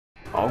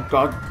Oh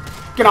god.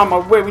 Get out of my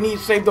way, we need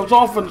to save those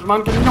orphans,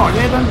 man. Can you not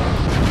hear them?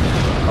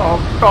 Oh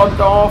god,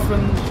 the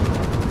orphans.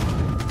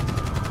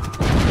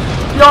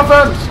 The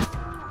orphans!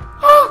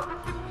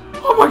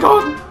 Oh my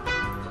god!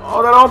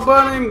 Oh, they're all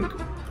burning!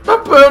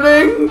 They're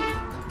burning!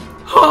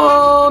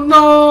 Oh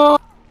no!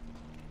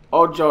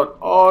 Oh John,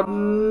 oh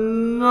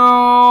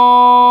no!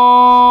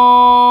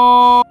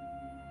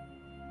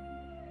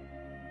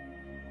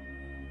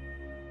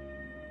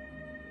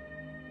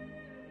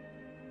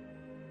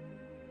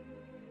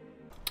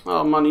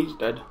 Oh man, he's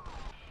dead.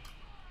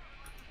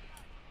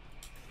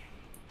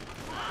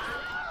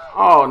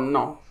 Oh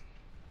no.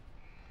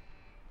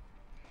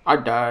 I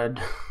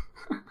died.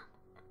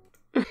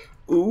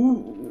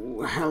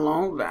 Ooh,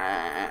 hello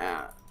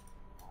there.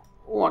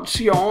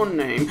 What's your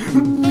name?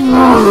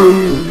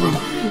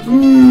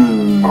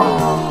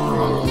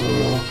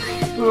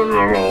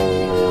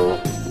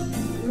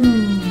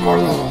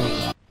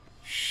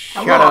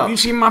 Shut up. You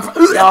see my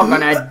You're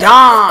gonna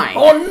die.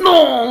 Oh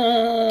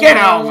no. Get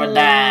over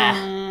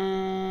there.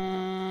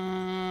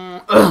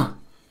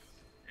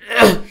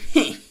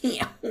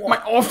 My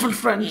orphan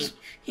friends.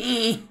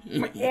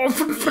 My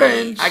orphan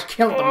friends. I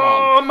killed them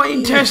all. Oh, my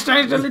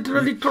intestines are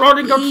literally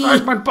crawling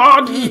outside my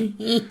body.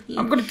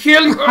 I'm gonna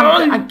kill you.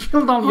 I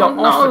killed all your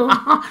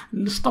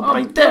orphans. Stop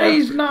right there.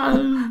 Please,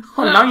 no.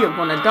 Oh, now you're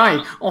gonna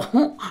die.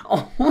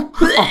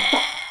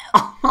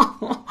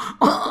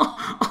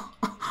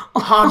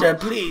 Harder,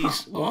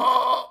 please.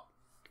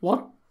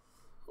 What?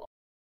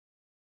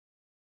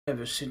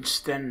 Ever since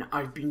then,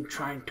 I've been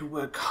trying to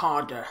work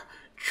harder.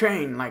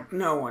 Train like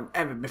no one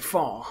ever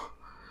before.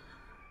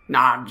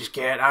 Nah, I'm just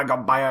kidding. I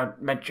got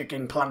biometric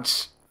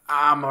implants.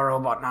 I'm a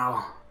robot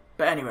now.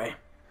 But anyway,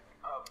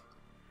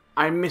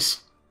 I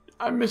miss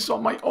all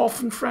my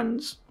orphan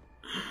friends.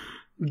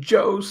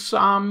 Joe,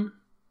 Sam,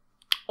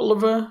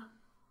 Oliver,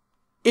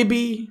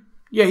 Ibby.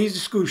 Yeah, he's a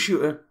school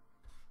shooter.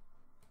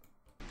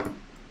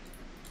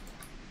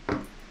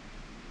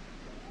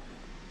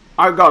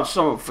 I got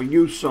something for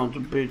you, sons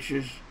of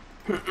bitches.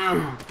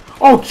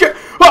 Oh shit!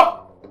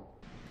 Oh!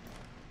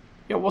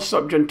 Yeah, what's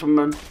up,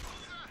 gentlemen?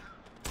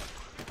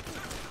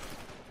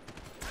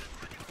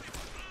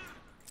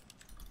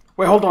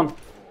 Wait, hold on.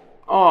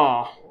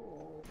 Oh.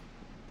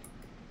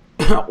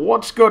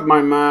 What's good,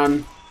 my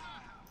man?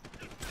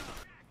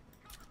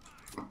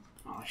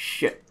 Oh,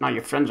 shit. Now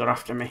your friends are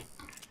after me.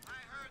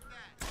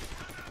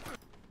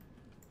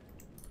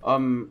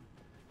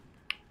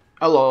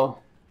 Hello.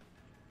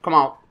 Come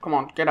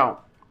on, get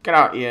out. Get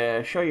out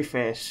here. Show your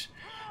face.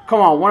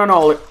 Come on, one and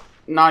all.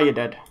 Now you're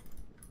dead.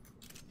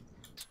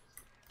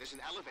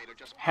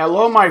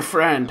 Hello, my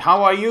friend.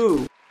 How are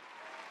you?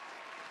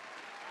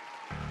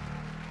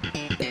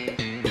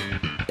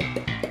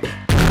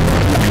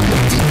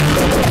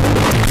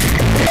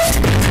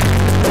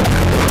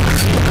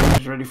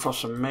 Ready for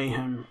some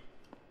mayhem.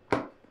 Yo,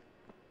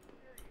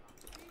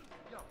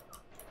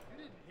 you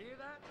didn't hear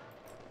that?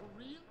 For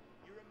real?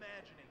 You're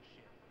imagining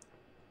shit.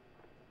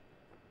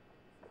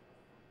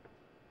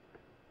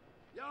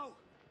 Yo,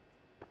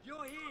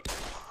 you're here.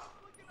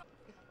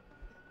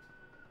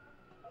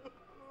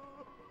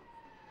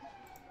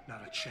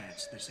 Not a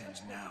chance this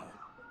ends now.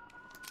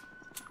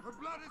 Her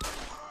blood is in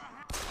her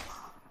hands.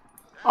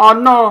 Oh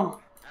no!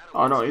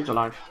 Oh no, he's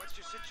alive. What's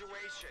your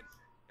situation?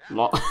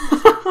 Lot.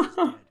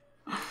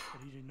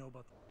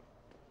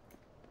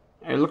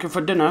 Hey, looking for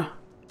dinner?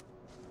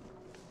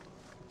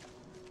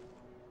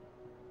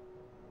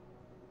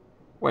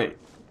 Wait,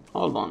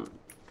 hold on.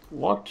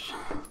 What?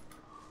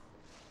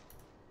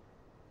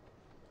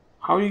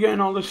 How are you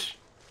getting all this?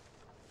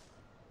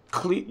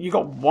 You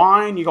got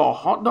wine, you got a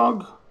hot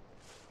dog?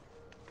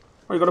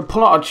 Are you gonna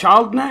pull out a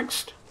child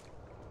next?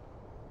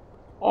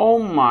 Oh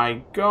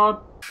my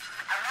god.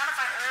 I want to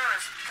find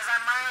ores, because I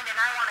mined and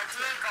I want to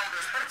dig all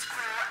this, but it's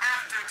cool.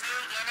 After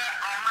digging it,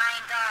 I'll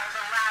mine all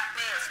the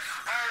lapis.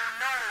 Oh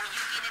no, you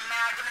getting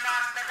mad, gonna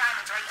knock the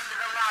diamonds right into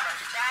the lava.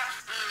 That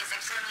is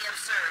extremely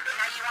absurd. And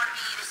now you want to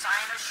be the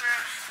designer, sure?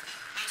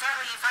 You talk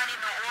about you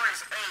finding the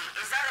ores. Hey,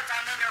 is that a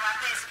diamond or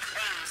lapis?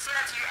 Hey, say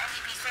that to your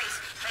MVP's face.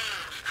 Hey,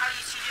 how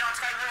you cheated on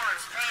Sky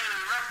Wars? Hey,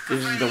 look.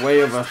 This is the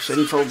way of a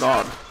sinful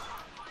god.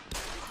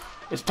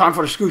 It's time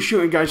for the school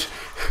shooting, guys.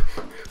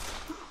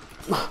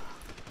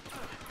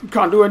 You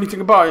can't do anything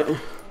about it.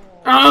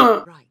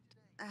 Right.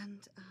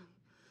 And,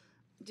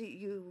 do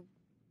you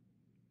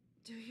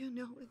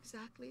know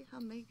exactly how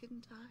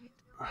Megan died?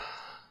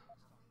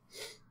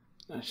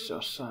 That's so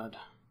sad.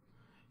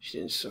 She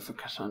didn't suffer,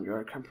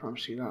 Cassandra. I can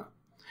promise you that.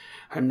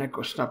 Her neck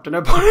was snapped and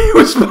her body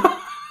was...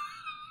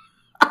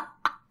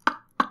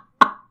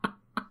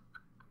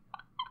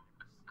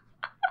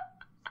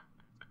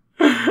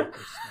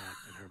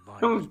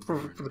 That was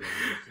perfect.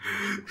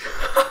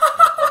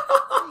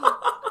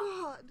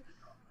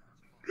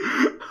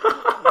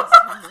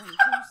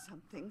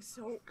 Something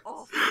so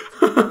awful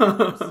to a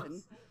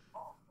person.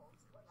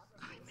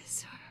 I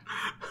miss her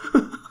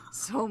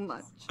so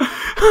much. I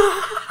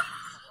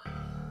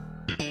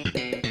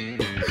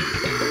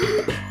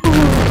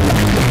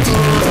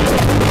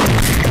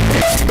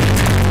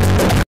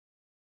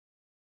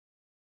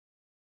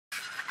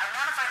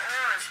want to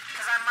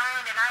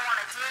mind and I want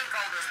to dig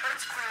all this, but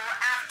it's cool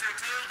after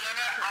digging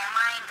it. I'll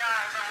mind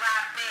all the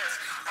lapis.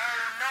 Oh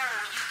no,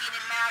 you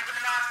getting mad,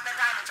 gonna knock the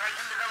diamonds right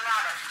into the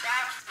lava.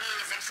 That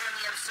is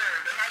extremely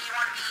absurd. And now you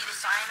want to be the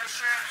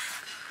cynosure?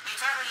 You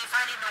tell me you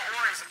find it in the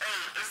ores.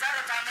 Hey, is that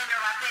a diamond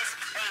or lapis?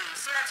 Hey,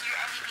 say that to your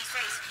MVP's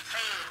face.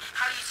 Hey,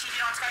 how you cheated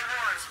on Sky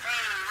Wars?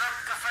 Hey, look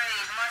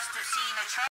afraid, must have seen a